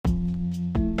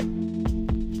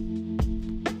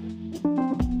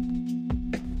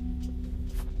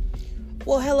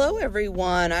Well, hello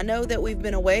everyone. I know that we've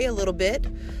been away a little bit.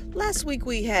 Last week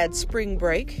we had spring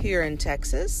break here in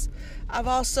Texas. I've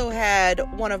also had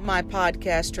one of my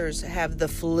podcasters have the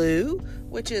flu,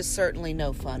 which is certainly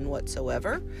no fun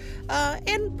whatsoever.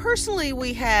 And personally,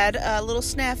 we had a little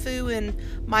snafu, and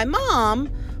my mom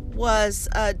was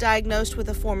diagnosed with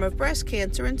a form of breast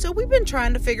cancer, and so we've been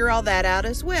trying to figure all that out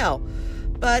as well.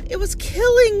 But it was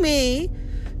killing me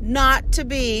not to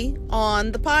be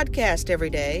on the podcast every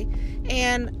day.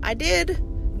 And I did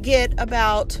get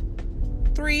about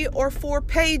 3 or 4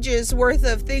 pages worth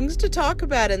of things to talk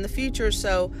about in the future.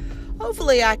 So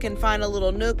hopefully I can find a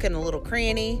little nook and a little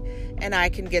cranny and I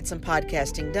can get some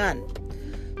podcasting done.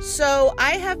 So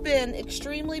I have been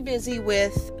extremely busy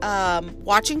with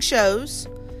watching shows,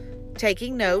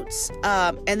 taking notes,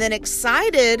 and then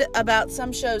excited about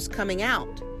some shows coming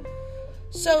out.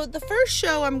 So the first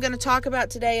show I'm going to talk about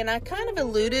today, and I kind of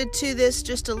alluded to this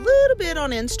just a little bit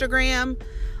on Instagram,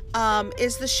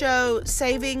 is the show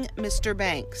Saving Mr.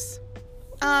 Banks.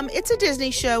 It's a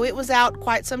Disney show. It was out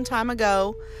quite some time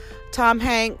ago. Tom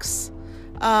Hanks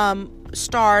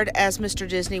starred as Mr.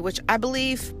 Disney, which I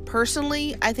believe,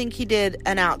 personally, I think he did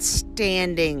an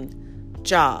outstanding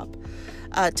job.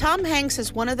 Tom Hanks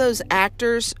is one of those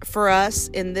actors for us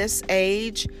in this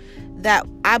age that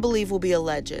I believe will be a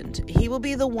legend. He will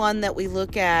be the one that we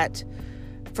look at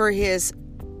for his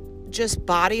just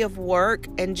body of work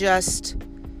and just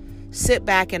sit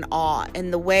back in awe,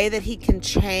 and the way that he can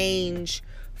change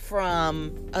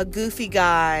from a goofy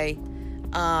guy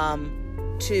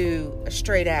to a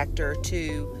straight actor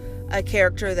to a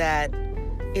character that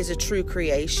is a true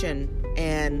creation,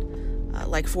 and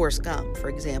like Forrest Gump, for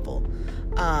example.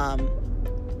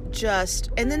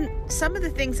 And then some of the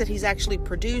things that he's actually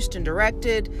produced and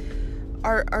directed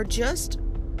are just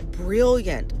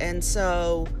brilliant. And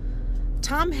so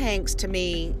Tom Hanks, to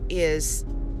me, is,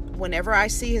 whenever I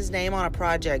see his name on a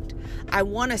project, I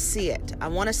want to see it. I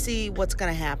want to see what's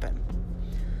going to happen.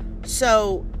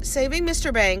 So Saving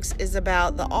Mr. Banks is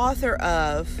about the author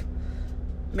of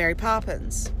Mary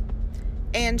Poppins.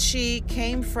 And she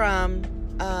came from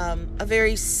a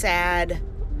very sad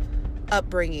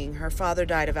upbringing. Her father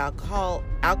died of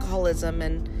alcoholism,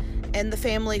 and the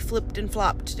family flipped and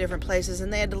flopped to different places,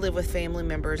 and they had to live with family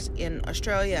members in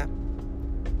Australia.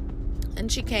 And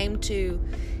she came to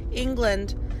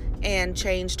England and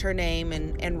changed her name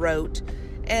and wrote.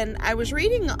 And I was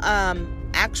reading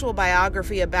actual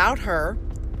biography about her,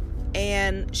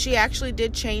 and she actually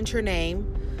did change her name.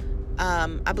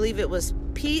 I believe it was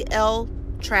P.L.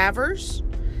 Travers.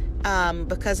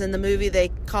 Because in the movie they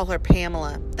call her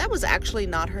Pamela. That was actually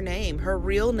not her name. Her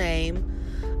real name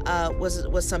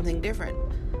was something different.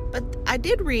 But I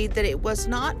did read that it was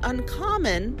not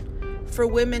uncommon for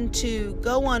women to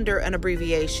go under an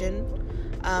abbreviation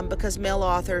because male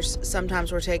authors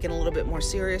sometimes were taken a little bit more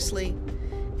seriously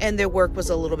and their work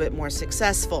was a little bit more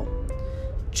successful.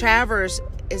 Travers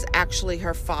is actually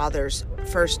her father's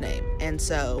first name, and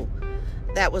so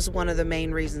that was one of the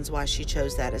main reasons why she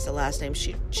chose that as a last name.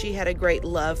 She had a great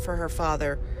love for her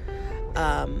father,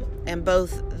 and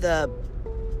both the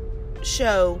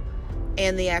show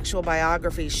and the actual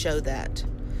biographies show that.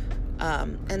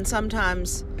 And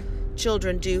sometimes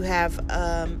children do have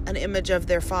an image of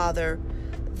their father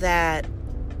that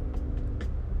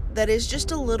is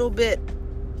just a little bit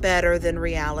better than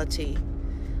reality.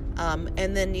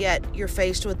 And then yet you're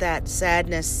faced with that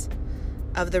sadness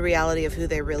of the reality of who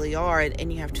they really are,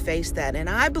 and you have to face that. And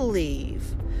I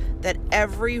believe that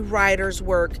every writer's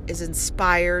work is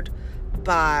inspired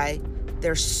by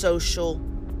their social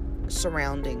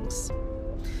surroundings.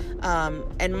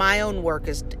 And my own work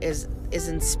is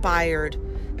inspired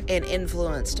and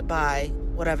influenced by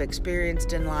what I've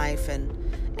experienced in life,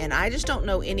 and I just don't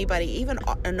know anybody, even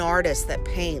an artist that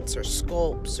paints or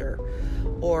sculpts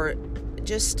or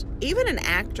just even an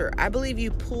actor. I believe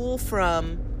you pull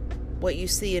from what you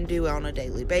see and do on a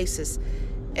daily basis,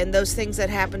 and those things that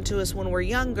happen to us when we're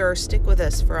younger stick with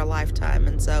us for a lifetime.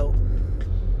 And so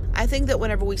I think that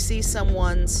whenever we see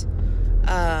someone's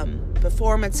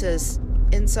performances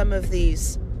in some of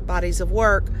these bodies of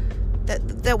work,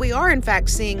 that we are in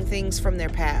fact seeing things from their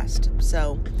past.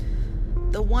 So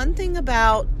the one thing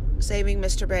about Saving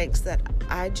Mr. Banks that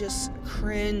I just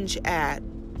cringe at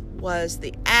was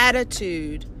the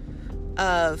attitude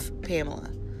of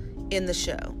Pamela in the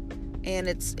show. And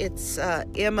it's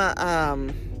Emma,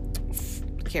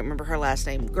 can't remember her last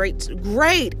name.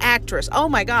 Great actress. Oh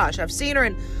my gosh, I've seen her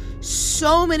in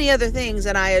so many other things,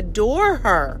 and I adore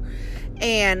her.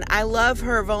 And I love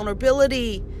her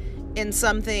vulnerability in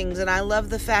some things, and I love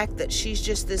the fact that she's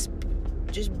just this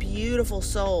beautiful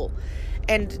soul.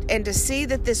 and to see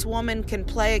that this woman can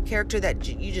play a character that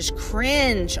you just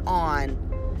cringe on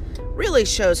really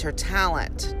shows her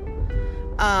talent.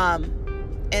 And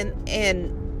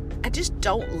I just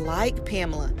don't like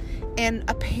Pamela. And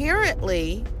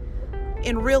apparently,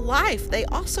 in real life, they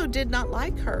also did not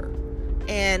like her.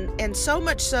 And so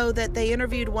much so that they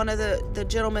interviewed one of the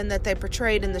gentlemen that they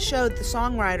portrayed in the show, the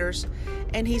songwriters,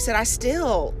 and he said,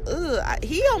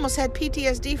 he almost had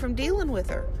PTSD from dealing with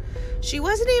her. She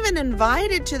wasn't even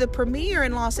invited to the premiere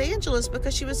in Los Angeles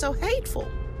because she was so hateful.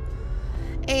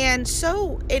 And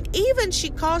even she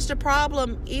caused a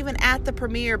problem even at the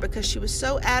premiere because she was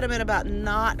so adamant about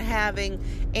not having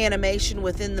animation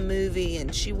within the movie,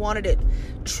 and she wanted it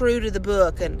true to the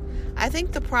book. And I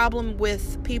think the problem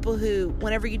with people who,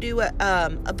 whenever you do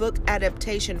a book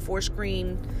adaptation for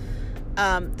screen,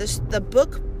 the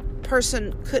book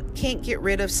person can't get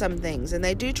rid of some things, and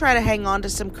they do try to hang on to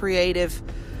some creative,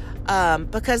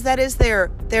 because that is their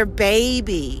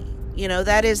baby,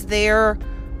 that is their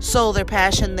soul, their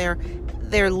passion,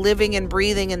 they're living and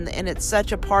breathing, and it's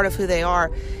such a part of who they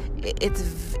are.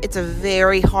 It's a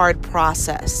very hard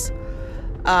process.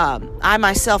 I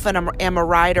myself am a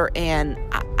writer, and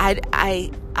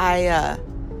I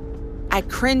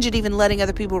cringe at even letting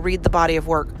other people read the body of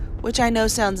work, which I know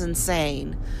sounds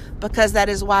insane, because that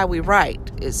is why we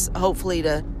write, is hopefully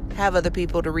to have other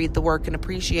people to read the work and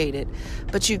appreciate it.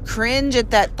 But you cringe at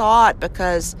that thought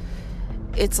because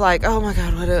it's like, oh my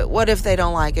God, what if they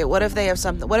don't like it? What if they have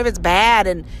something? What if it's bad?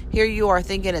 And here you are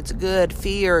thinking it's good.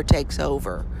 Fear takes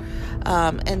over.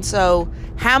 And so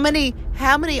how many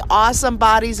awesome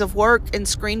bodies of work and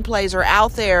screenplays are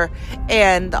out there,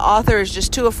 and the author is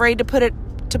just too afraid to put it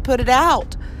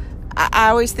out? I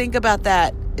always think about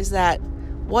that, is that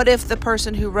what if the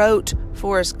person who wrote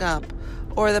Forrest Gump,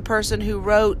 or the person who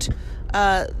wrote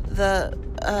what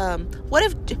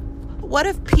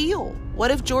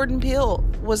if Jordan Peele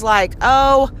was like,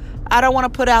 oh, I don't want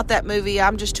to put out that movie,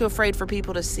 I'm just too afraid for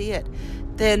people to see it?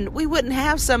 Then we wouldn't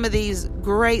have some of these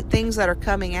great things that are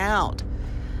coming out.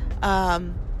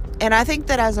 And I think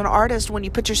that as an artist, when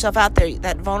you put yourself out there,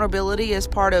 that vulnerability is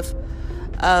part of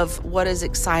what is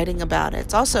exciting about it.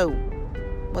 It's also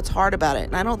what's hard about it.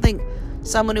 And I don't think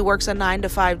someone who works a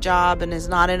 9-to-5 job and is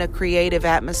not in a creative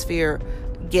atmosphere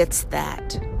gets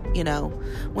that.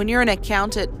 When you're an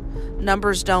accountant,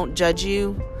 numbers don't judge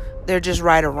you. They're just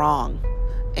right or wrong.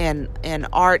 And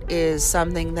art is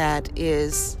something that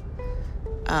is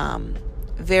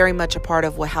very much a part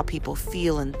of how people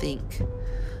feel and think.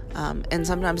 And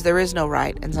sometimes there is no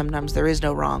right, and sometimes there is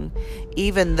no wrong,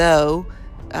 even though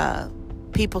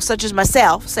people such as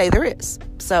myself say there is.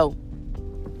 So,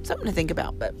 something to think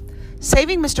about. But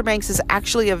Saving Mr. Banks is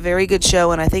actually a very good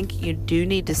show, and I think you do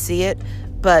need to see it.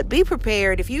 But be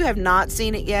prepared if you have not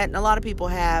seen it yet, and a lot of people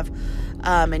have,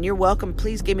 and you're welcome.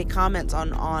 Please give me comments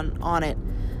on it.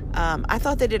 I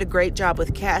thought they did a great job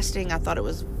with casting. I thought it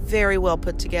was very well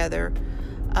put together.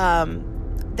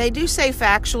 They do say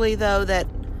factually, though, that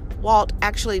Walt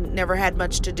actually never had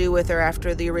much to do with her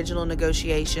after the original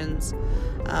negotiations,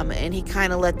 and he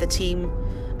kind of let the team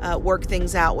work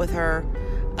things out with her.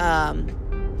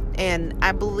 And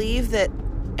I believe that,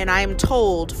 and I am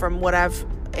told from what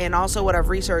I've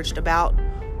researched about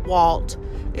Walt,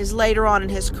 is later on in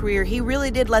his career, he really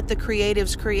did let the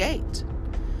creatives create.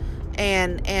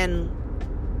 And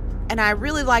I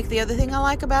really like, the other thing I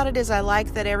like about it is I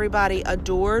like that everybody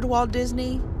adored Walt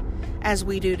Disney as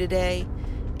we do today.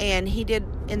 And he did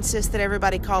insist that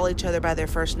everybody call each other by their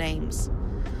first names.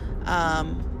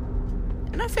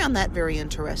 And I found that very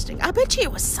interesting. I bet you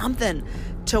it was something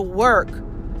to work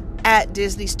at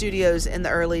Disney Studios in the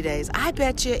early days. I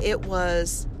bet you it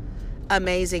was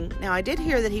amazing. Now, I did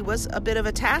hear that he was a bit of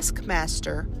a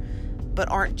taskmaster, but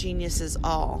aren't geniuses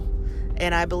all?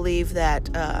 And I believe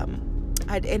that,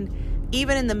 and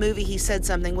even in the movie, he said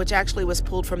something which actually was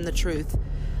pulled from the truth,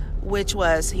 which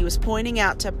was he was pointing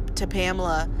out to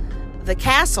Pamela the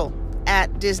castle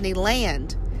at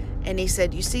Disneyland, and he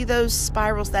said, you see those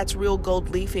spirals? That's real gold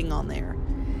leafing on there.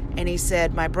 And he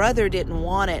said, my brother didn't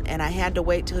want it, and I had to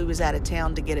wait till he was out of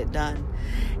town to get it done.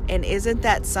 And isn't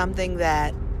that something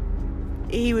that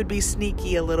he would be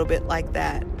sneaky a little bit like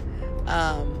that?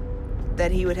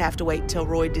 That he would have to wait till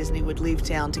Roy Disney would leave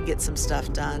town to get some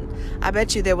stuff done. I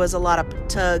bet you there was a lot of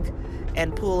tug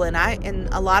and pull, and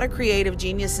a lot of creative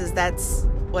geniuses, that's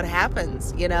what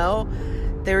happens,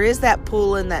 There is that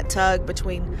pull and that tug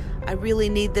between, I really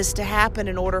need this to happen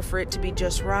in order for it to be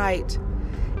just right.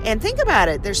 And think about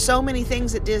it. There's so many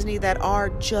things at Disney that are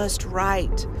just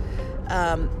right,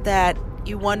 that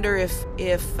you wonder if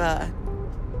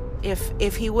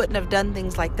if he wouldn't have done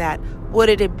things like that, would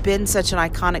it have been such an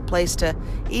iconic place to,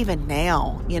 even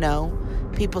now,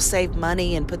 people save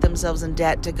money and put themselves in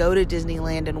debt to go to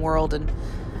Disneyland and World. And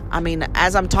I mean,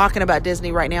 as I'm talking about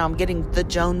Disney right now, I'm getting the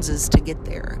Joneses to get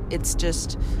there. It's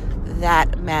just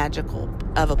that magical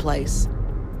of a place.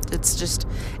 It's just,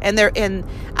 and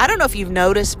I don't know if you've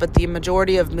noticed, but the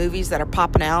majority of movies that are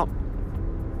popping out,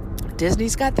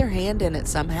 Disney's got their hand in it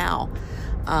somehow.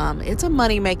 It's a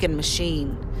money-making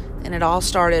machine, and it all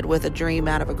started with a dream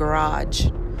out of a garage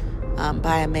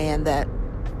by a man that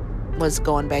was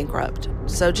going bankrupt.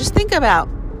 So just think about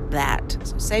that.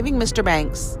 So Saving Mr.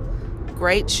 Banks,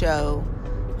 great show,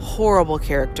 horrible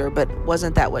character, but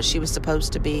wasn't that what she was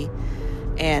supposed to be?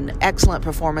 And excellent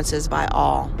performances by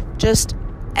all. Just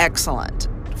excellent.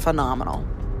 Phenomenal.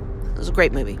 It was a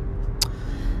great movie.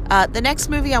 The next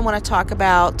movie I want to talk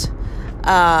about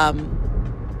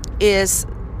is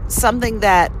something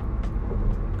that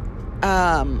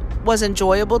was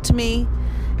enjoyable to me,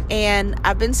 and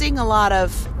I've been seeing a lot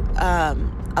of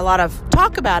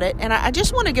talk about it, and I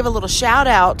just want to give a little shout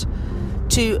out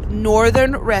to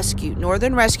Northern Rescue.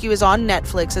 Northern Rescue is on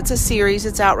Netflix. It's a series.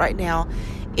 It's out right now.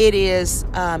 It is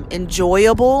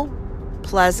enjoyable,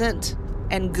 pleasant,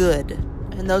 and good.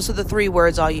 And those are the three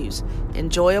words I'll use.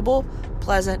 Enjoyable,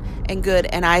 pleasant, and good.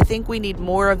 And I think we need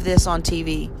more of this on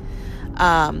TV,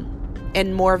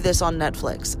 and more of this on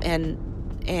Netflix.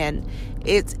 And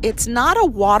it's not a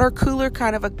water cooler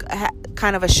kind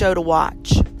of a show to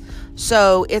watch.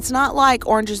 So it's not like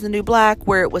Orange is the New Black,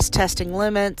 where it was testing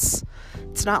limits.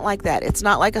 It's not like that. It's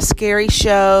not like a scary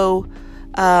show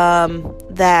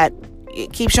that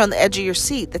it keeps you on the edge of your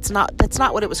seat. That's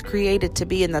not what it was created to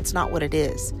be, and that's not what it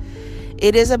is.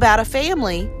 It is about a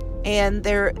family, and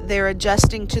they're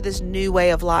adjusting to this new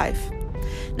way of life.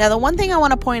 Now, the one thing I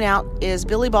want to point out is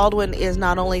Billy Baldwin is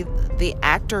not only the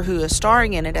actor who is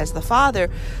starring in it as the father,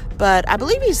 but I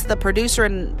believe he's the producer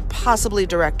and possibly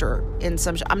director in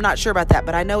some I'm not sure about that,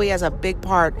 but I know he has a big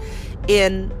part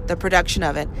in the production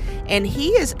of it. And he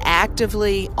is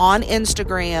actively on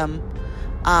Instagram,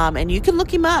 and you can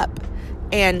look him up,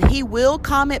 and he will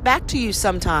comment back to you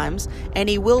sometimes, and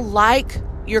he will like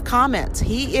your comments.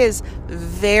 He is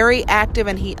very active,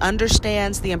 and he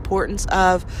understands the importance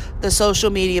of the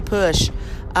social media push.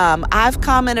 I've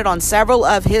commented on several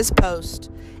of his posts,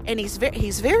 and he's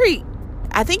very,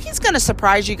 I think he's going to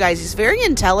surprise you guys. He's very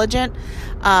intelligent,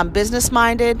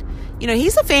 business-minded.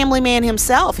 He's a family man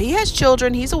himself. He has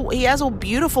children. He has a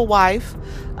beautiful wife,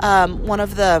 one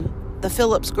of the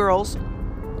Phillips girls,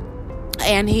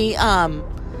 and he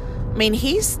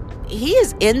is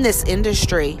in this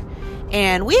industry.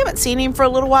 And we haven't seen him for a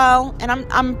little while, and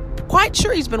I'm quite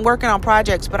sure he's been working on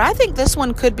projects, but I think this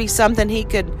one could be something he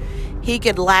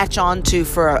could latch onto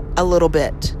for a little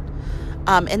bit.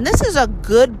 And this is a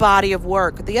good body of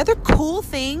work. The other cool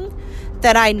thing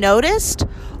that I noticed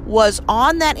was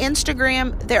on that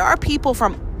Instagram, there are people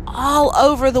from all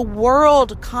over the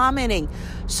world commenting.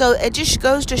 So it just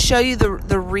goes to show you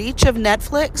the reach of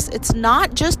Netflix. It's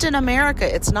not just in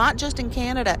America. It's not just in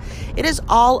Canada. It is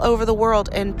all over the world.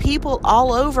 And people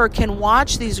all over can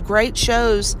watch these great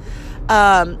shows.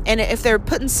 And if they're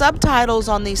putting subtitles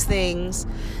on these things,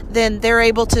 then they're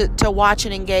able to watch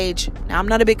and engage. Now, I'm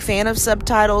not a big fan of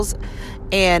subtitles.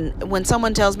 And when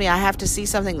someone tells me I have to see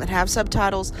something that has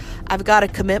subtitles, I've got to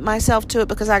commit myself to it,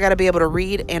 because I got to be able to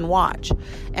read and watch.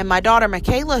 And my daughter,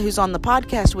 Michaela, who's on the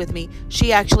podcast with me,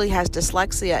 she actually has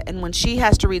dyslexia. And when she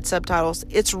has to read subtitles,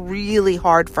 it's really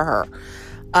hard for her.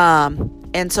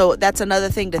 And so that's another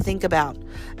thing to think about.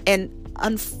 And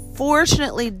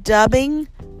unfortunately, dubbing,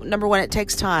 number one, it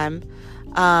takes time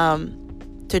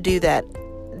to do that.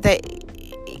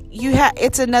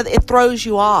 It throws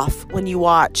you off when you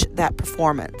watch that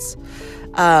performance.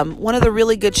 One of the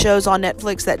really good shows on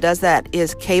Netflix that does that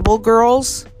is Cable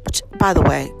Girls, which, by the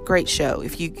way, great show.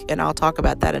 And I'll talk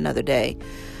about that another day.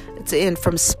 It's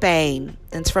from Spain.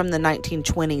 It's from the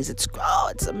 1920s. It's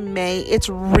amazing. It's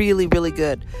really, really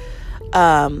good.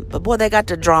 But boy, they got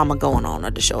the drama going on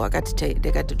at the show. I got to tell you,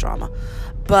 they got the drama.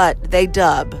 But they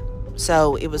dub.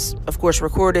 So it was, of course,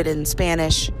 recorded in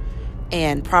Spanish,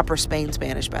 and proper Spain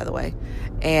Spanish, by the way.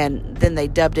 And then they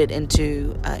dubbed it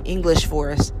into English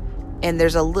for us. And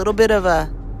there's a little bit of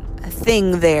a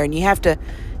thing there, and you have to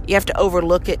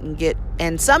overlook it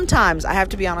and sometimes, I have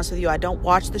to be honest with you, I don't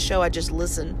watch the show. I just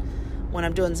listen when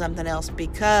I'm doing something else,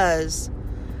 because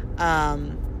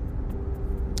that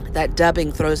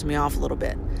dubbing throws me off a little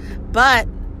bit. But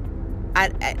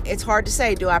it's hard to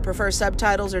say. Do I prefer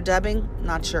subtitles or dubbing?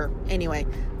 Not sure. Anyway,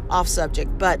 off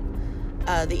subject. But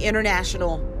the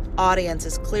international audience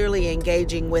is clearly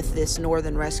engaging with this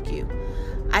Northern Rescue.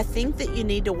 I think that you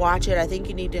need to watch it. I think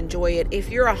you need to enjoy it. If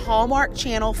you're a Hallmark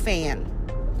Channel fan,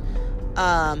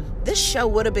 this show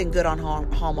would have been good on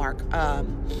Hallmark.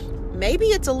 Maybe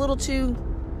it's a little too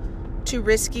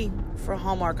risky for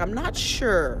Hallmark. I'm not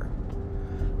sure.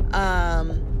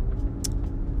 I'm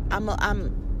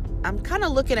kind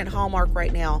of looking at Hallmark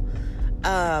right now.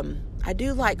 I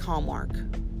do like Hallmark.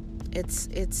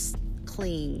 It's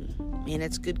clean and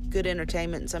it's good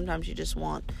entertainment, and sometimes you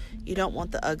don't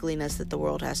want the ugliness that the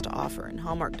world has to offer, and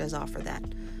Hallmark does offer that.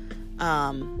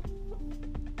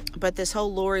 But this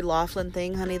whole Lori Loughlin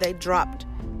thing, honey, they dropped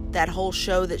that whole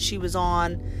show that she was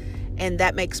on, and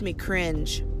that makes me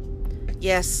cringe.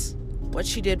 Yes, what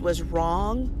she did was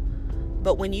wrong,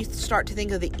 but when you start to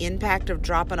think of the impact of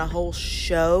dropping a whole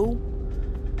show,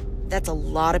 that's a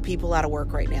lot of people out of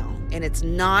work right now. And it's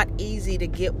not easy to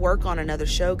get work on another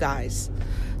show, guys.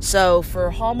 So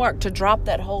for Hallmark to drop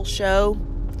that whole show,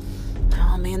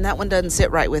 oh man, that one doesn't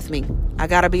sit right with me. I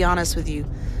gotta be honest with you.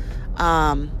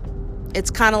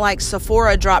 It's kind of like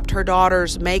Sephora dropped her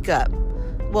daughter's makeup.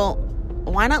 Well,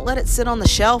 why not let it sit on the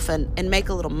shelf and make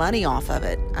a little money off of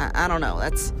it? I don't know.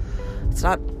 It's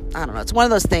one of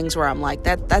those things where I'm like,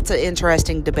 that's an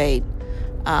interesting debate.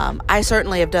 I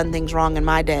certainly have done things wrong in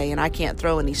my day, and I can't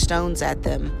throw any stones at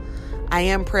them. I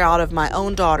am proud of my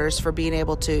own daughters for being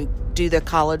able to do the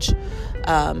college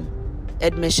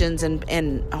admissions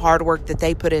and hard work that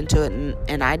they put into it,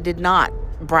 and I did not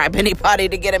bribe anybody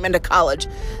to get them into college.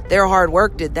 Their hard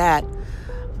work did that.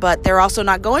 But they're also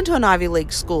not going to an Ivy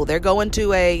League school. They're going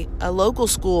to a local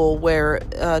school where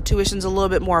tuition's a little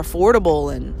bit more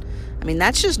affordable, and I mean,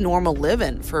 that's just normal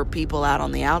living for people out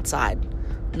on the outside,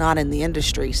 not in the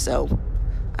industry. So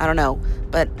I don't know,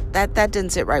 but that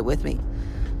didn't sit right with me.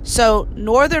 So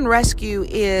Northern Rescue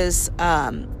is,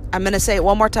 I'm going to say it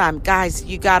one more time. Guys,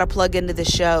 you got to plug into the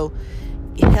show.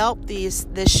 Help this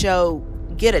show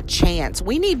get a chance.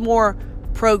 We need more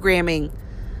programming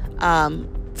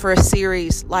for a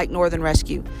series like Northern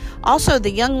Rescue. Also,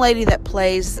 the young lady that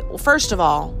plays, well, first of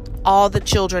all the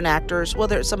children actors, well,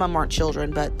 some of them aren't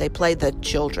children, but they play the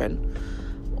children,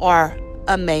 are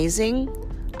amazing.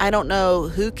 I don't know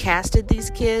who casted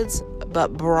these kids,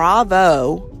 but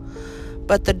bravo.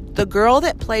 But the girl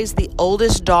that plays the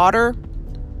oldest daughter,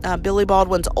 Billy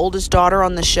Baldwin's oldest daughter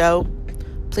on the show,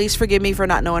 please forgive me for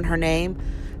not knowing her name.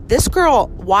 This girl,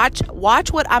 watch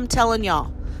what I'm telling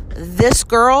y'all. This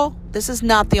girl, this is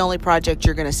not the only project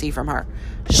you're going to see from her.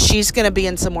 She's going to be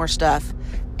in some more stuff,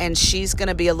 and she's going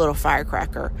to be a little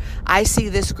firecracker. I see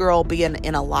this girl being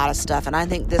in a lot of stuff, and I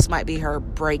think this might be her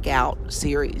breakout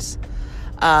series.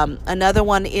 Another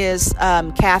one is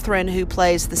Catherine, who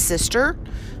plays the sister,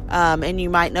 and you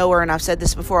might know her, and I've said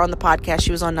this before on the podcast.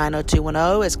 She was on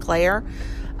 90210 as Claire.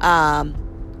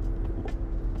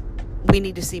 We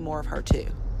need to see more of her too.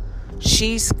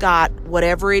 She's got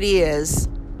whatever it is,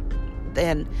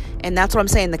 and that's what I'm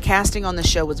saying. The casting on the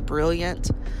show was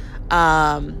brilliant.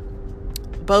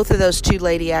 Both of those two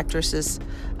lady actresses,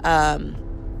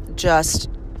 just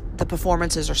the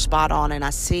performances are spot on, and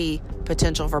I see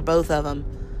potential for both of them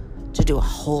to do a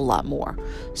whole lot more.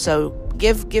 So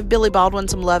give Billy Baldwin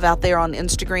some love out there on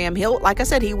Instagram. He'll, like I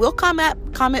said, he will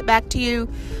comment back to you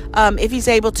if he's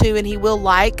able to, and he will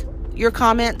like your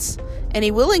comments, and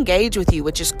he will engage with you,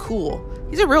 which is cool.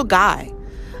 He's a real guy.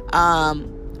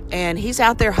 And he's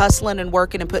out there hustling and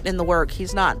working and putting in the work.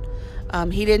 He's not,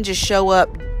 he didn't just show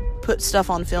up, put stuff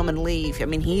on film and leave. I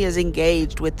mean, he is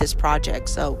engaged with this project.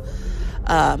 So,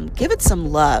 give it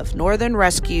some love. Northern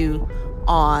Rescue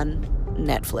on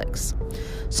Netflix.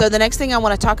 So the next thing I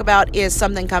want to talk about is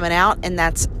something coming out, and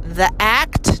that's The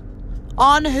Act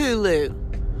on Hulu.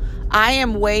 I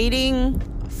am waiting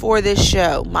for this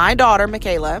show. My daughter,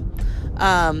 Michaela,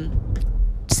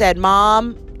 said,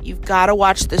 Mom, you've got to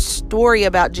watch the story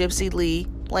about Gypsy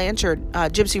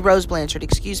Rose Blanchard,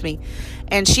 excuse me.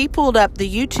 And she pulled up the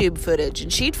YouTube footage,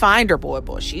 and she'd find her,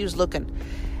 boy, she was looking.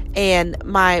 And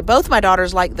both my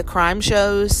daughters like the crime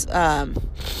shows,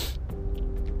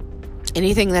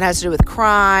 anything that has to do with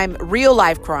crime, real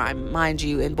life crime, mind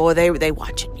you. And boy, they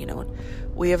watch it,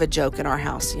 we have a joke in our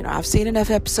house. I've seen enough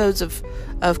episodes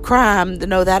of crime to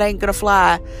know that ain't gonna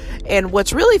fly. And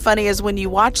what's really funny is when you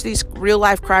watch these real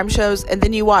life crime shows, and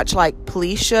then you watch like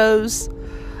police shows,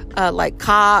 like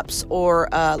Cops or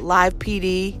Live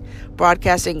PD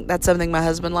broadcasting. That's something my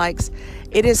husband likes.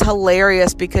 It is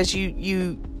hilarious because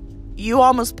you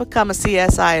almost become a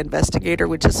CSI investigator,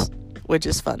 which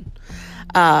is fun.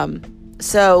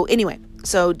 So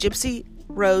Gypsy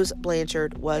Rose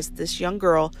Blanchard was this young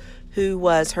girl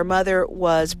her mother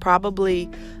was probably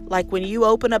like when you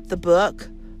open up the book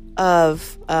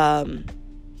of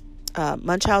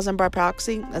Munchausen by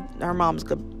proxy.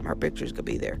 Her picture's gonna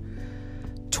be there.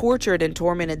 Tortured and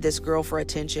tormented this girl for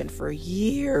attention for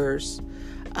years.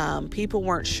 People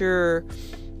weren't sure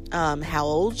how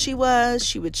old she was.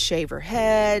 She would shave her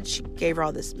head. She gave her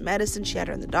all this medicine. She had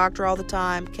her in the doctor all the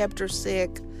time, kept her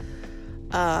sick.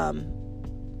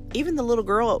 Even the little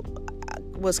girl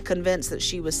was convinced that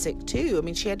she was sick too. I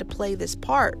mean, she had to play this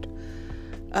part.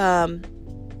 And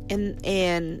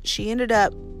she ended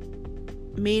up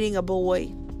meeting a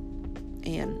boy.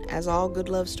 And as all good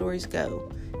love stories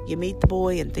go, you meet the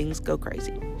boy and things go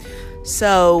crazy.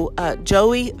 So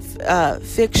Joey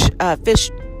Fish,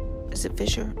 is it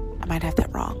Fisher? I might have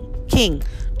that wrong.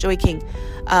 Joey King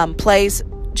plays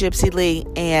Gypsy Lee,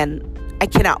 and I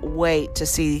cannot wait to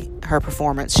see her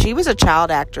performance. She was a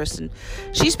child actress, and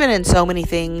she's been in so many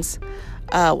things.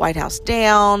 White House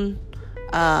Down.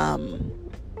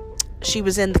 She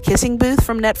was in The Kissing Booth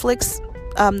from Netflix.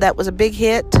 That was a big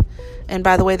hit. And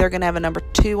by the way, they're going to have a number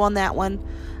 2 on that one.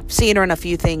 I've seen her in a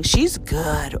few things. She's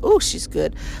good. Oh, she's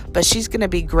good. But she's going to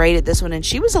be great at this one. And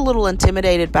she was a little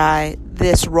intimidated by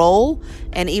this role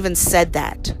and even said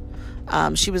that.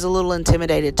 She was a little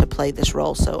intimidated to play this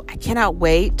role. So I cannot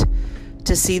wait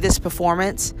to see this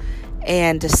performance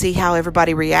and to see how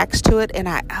everybody reacts to it. And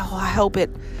I hope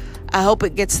it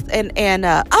gets,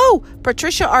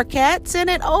 Patricia Arquette's in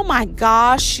it. Oh my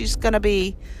gosh, she's going to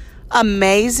be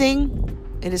amazing.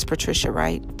 It is Patricia,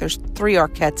 right? There's 3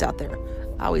 Arquettes out there.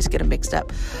 I always get them mixed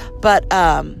up. But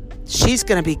she's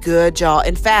going to be good, y'all.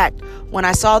 In fact, when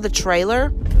I saw the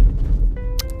trailer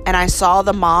and I saw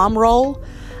the mom role,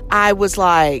 I was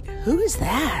like, who is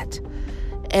that?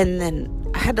 And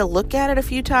then I had to look at it a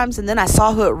few times, and then I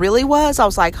saw who it really was. I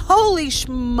was like, holy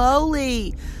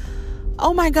schmoly.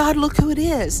 Oh my God, look who it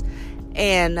is.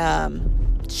 And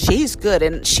she's good.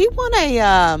 And she won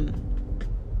a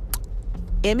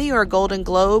Emmy or a Golden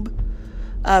Globe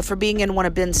for being in one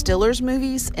of Ben Stiller's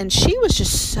movies. And she was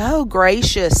just so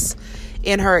gracious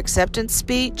in her acceptance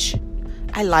speech.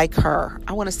 I like her.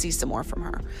 I want to see some more from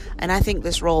her. And I think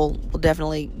this role will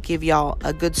definitely give y'all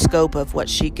a good scope of what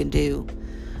she can do.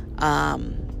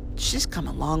 She's come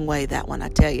a long way, that one, I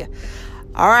tell you.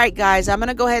 All right, guys, I'm going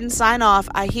to go ahead and sign off.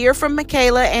 I hear from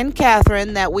Michaela and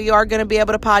Catherine that we are going to be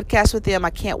able to podcast with them. I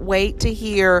can't wait to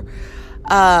hear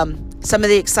some of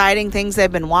the exciting things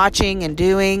they've been watching and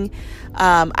doing.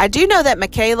 I do know that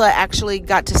Michaela actually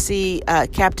got to see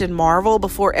Captain Marvel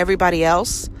before everybody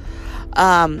else.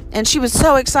 And she was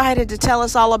so excited to tell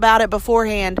us all about it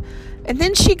beforehand. And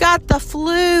then she got the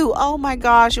flu. Oh my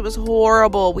gosh, it was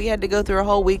horrible. We had to go through a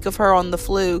whole week of her on the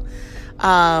flu,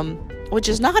 which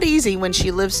is not easy when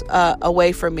she lives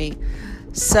away from me.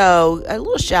 So a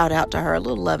little shout out to her, a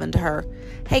little loving to her.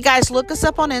 Hey guys, look us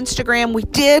up on Instagram. We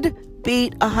did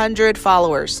beat 100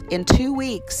 followers in 2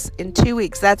 weeks.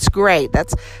 That's great.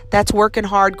 That's working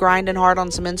hard, grinding hard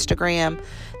on some Instagram.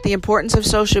 The importance of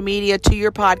social media to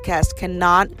your podcast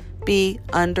cannot be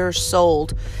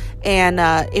undersold. And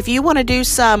if you want to do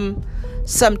some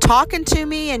talking to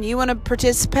me and you want to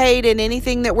participate in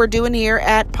anything that we're doing here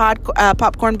at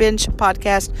Popcorn Binge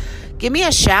Podcast, give me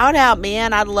a shout out,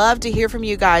 man. I'd love to hear from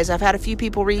you guys. I've had a few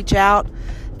people reach out.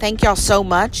 Thank y'all so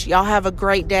much. Y'all have a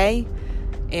great day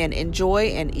and enjoy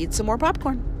and eat some more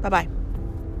popcorn. Bye-bye.